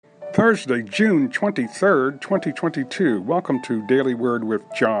Thursday, June 23rd, 2022. Welcome to Daily Word with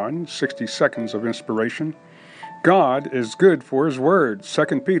John, 60 seconds of inspiration. God is good for his word.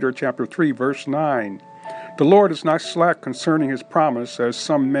 2 Peter chapter 3, verse 9. The Lord is not slack concerning his promise, as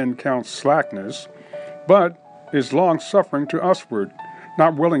some men count slackness, but is long-suffering to usward,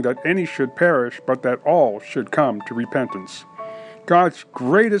 not willing that any should perish, but that all should come to repentance. God's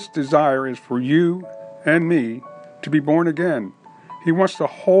greatest desire is for you and me to be born again. He wants the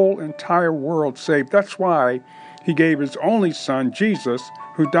whole entire world saved. That's why he gave his only son, Jesus,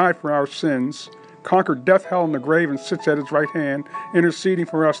 who died for our sins, conquered death, hell, and the grave, and sits at his right hand, interceding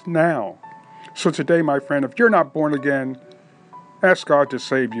for us now. So today, my friend, if you're not born again, ask God to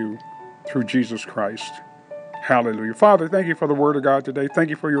save you through Jesus Christ. Hallelujah. Father, thank you for the word of God today. Thank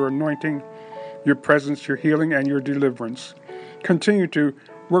you for your anointing, your presence, your healing, and your deliverance. Continue to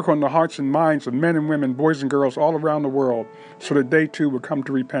work on the hearts and minds of men and women, boys and girls all around the world, so that they too will come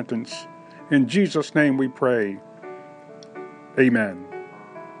to repentance. In Jesus' name we pray. Amen.